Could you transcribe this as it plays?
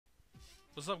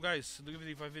What's up, guys? Luke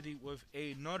 5550 with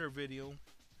another video.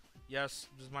 Yes,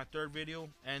 this is my third video,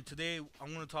 and today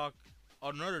I'm going to talk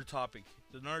another topic.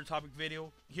 Another topic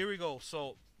video. Here we go.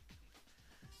 So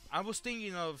I was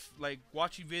thinking of like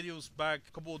watching videos back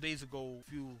a couple of days ago. A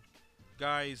few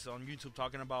guys on YouTube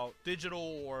talking about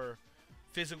digital or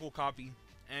physical copy,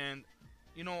 and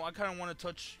I kind of want to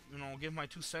touch, give my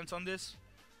 2 cents on this.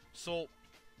 So,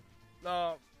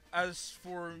 uh, as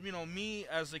for me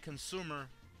as a consumer,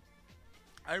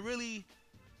 I really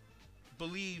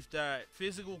believe that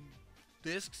physical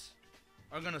discs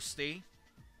are gonna stay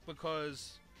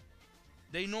because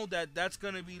they know that that's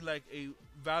gonna be like a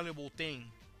valuable thing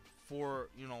for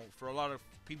for a lot of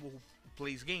people who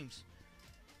plays games.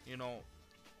 You know,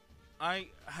 I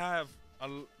have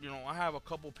I have a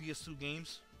couple PS2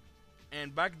 games,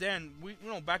 and back then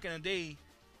back in the day,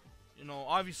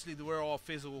 obviously they were all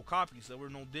physical copies. There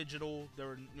were no digital. There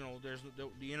were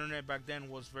the internet back then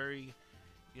was very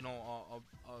you know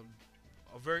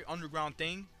a very underground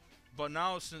thing, but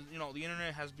now since the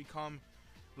internet has become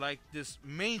like this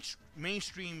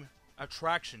mainstream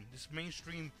attraction, this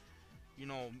mainstream you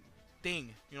know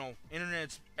thing.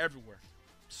 Internet's everywhere.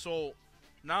 So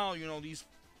now these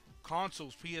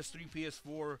consoles, PS3,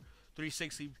 PS4,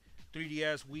 360,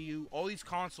 3DS, Wii U, all these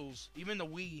consoles, even the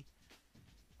Wii,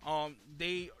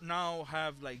 they now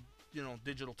have like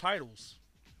digital titles,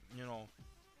 you know,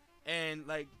 and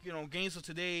like games of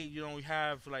today, you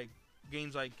have like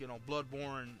games like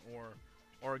Bloodborne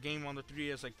or a game on the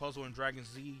 3DS like Puzzle and Dragon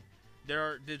Z. There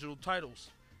are digital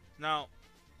titles. Now,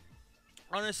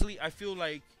 honestly, I feel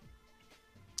like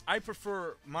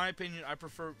my opinion, I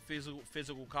prefer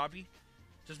physical copy,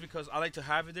 just because I like to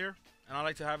have it there, and I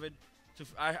like to have it to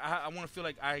I want to feel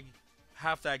like I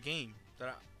have that game,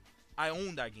 that I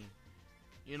own that game.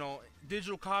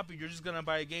 Digital copy, you're just gonna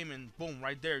buy a game and boom,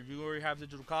 right there, you already have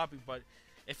digital copy, but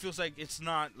it feels like it's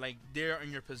not like there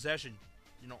in your possession,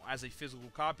 as a physical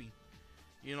copy.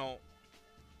 You know,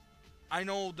 I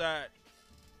know that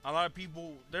a lot of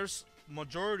people, there's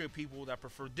majority of people that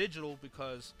prefer digital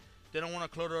because they don't want to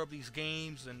clutter up these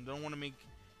games and don't want to make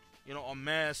a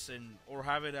mess, and or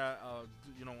have it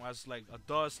as like a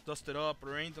dusted up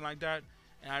or anything like that.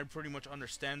 And I pretty much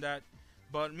understand that.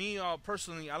 But me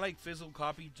personally, I like physical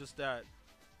copy. Just that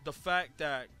the fact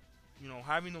that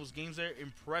having those games there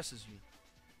impresses you.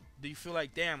 Do you feel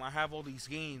like, damn, I have all these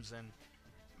games, and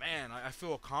man, I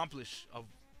feel accomplished of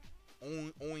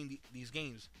owning these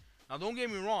games. Now, don't get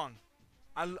me wrong,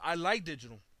 I like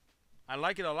digital. I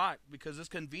like it a lot because it's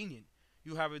convenient.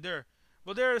 You have it there.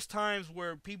 But there's times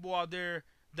where people out there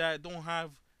that don't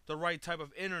have the right type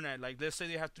of internet, like let's say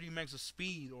they have 3 megs of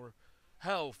speed, or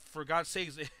hell, for God's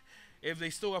sakes, if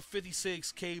they still have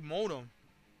 56K modem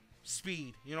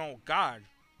speed, God,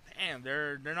 damn,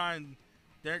 they're not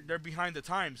they're behind the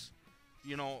times.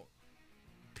 You know,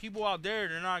 People out there,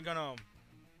 they're not gonna,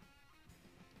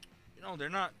 they're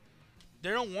not,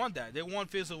 they don't want that. They want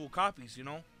physical copies.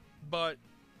 But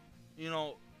you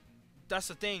know, that's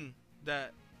the thing,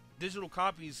 that digital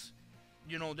copies,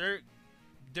 they're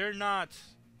not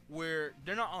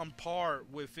they're not on par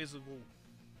with physical,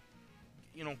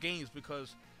 games,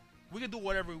 because we could do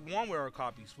whatever we want with our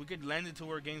copies. We could lend it to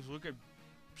our games. We could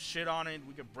shit on it.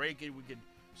 We could break it. We could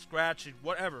scratch it.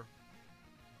 Whatever.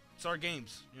 It's our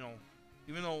games.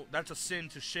 Even though that's a sin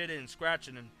to shit it and scratch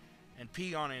it and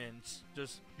pee on it, and it's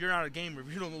just, you're not a gamer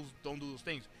if you don't do those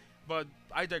things. But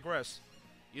I digress.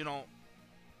 You know,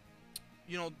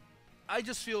 you know, I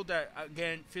just feel that,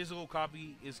 again, physical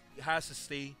copy has to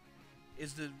stay.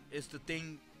 Is the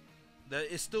thing,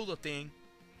 that is still the thing.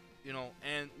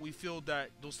 And we feel that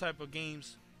those type of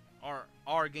games are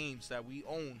our games that we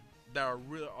own, that are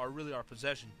really our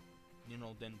possession,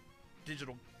 than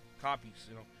digital copies.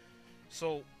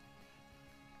 So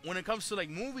when it comes to like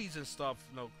movies and stuff,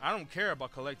 I don't care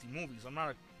about collecting movies. I'm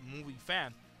not a movie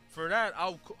fan. For that,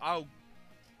 I'll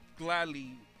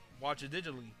gladly watch it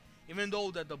digitally, even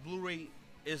though that the Blu-ray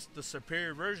is the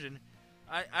superior version.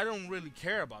 I don't really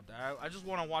care about that. I just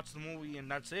want to watch the movie, and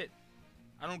that's it.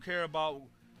 I don't care about,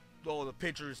 oh, the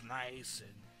picture is nice,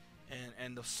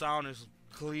 and the sound is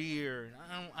clear.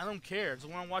 I don't care. I just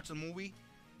want to watch the movie,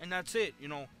 and that's it.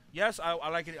 Yes, I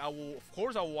like it. Of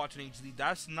course I will watch it in HD.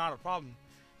 That's not a problem.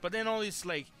 But then all these,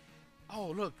 like,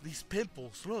 oh, look, these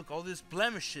pimples, look, all these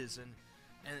blemishes,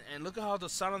 and look at how the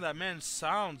sound of that man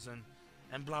sounds,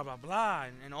 and blah blah blah,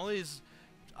 and all these.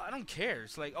 I don't care.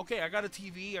 It's like, okay, I got a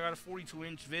TV, I got a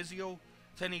 42-inch Vizio,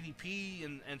 1080p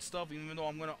and stuff. Even though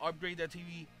I'm gonna upgrade that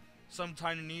TV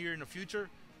sometime near in the future,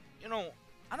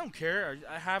 I don't care.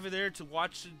 I have it there to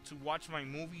watch my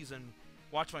movies and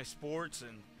watch my sports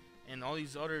and all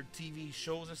these other TV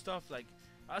shows and stuff. Like,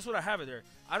 That's what I have it there.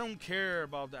 I don't care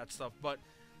about that stuff. But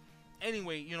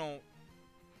anyway, you know,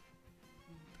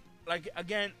 like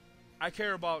again, I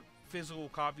care about physical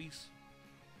copies,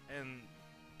 and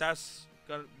that's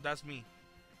me.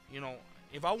 You know,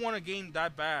 if I want a game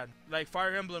that bad, like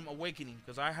Fire Emblem Awakening,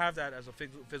 because I have that as a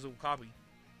physical copy.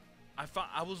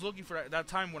 I was looking for that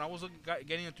time when I was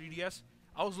getting a 3DS.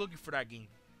 I was looking for that game,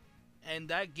 and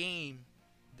that game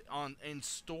on in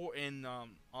store in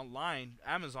online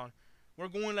Amazon, we're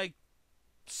going like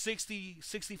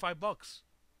 65 bucks.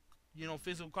 You know,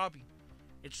 physical copy.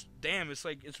 It's damn. It's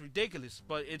like it's ridiculous,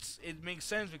 but it makes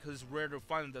sense because it's rare to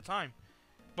find at the time.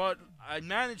 But I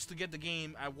managed to get the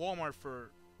game at Walmart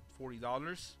for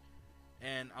 $40,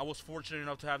 and I was fortunate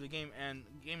enough to have the game. And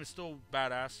the game is still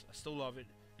badass. I still love it,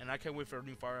 and I can't wait for a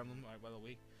new Fire Emblem. By the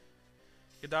way,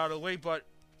 get that out of the way. But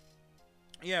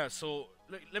yeah, so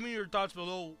let me know your thoughts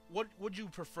below. What would you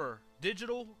prefer,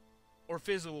 digital or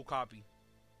physical copy?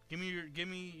 Give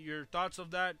me your thoughts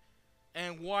of that,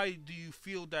 and why do you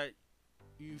feel that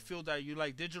you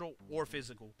like digital or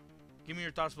physical? Give me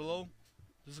your thoughts below.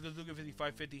 This is Gazuka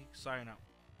 5550 signing out.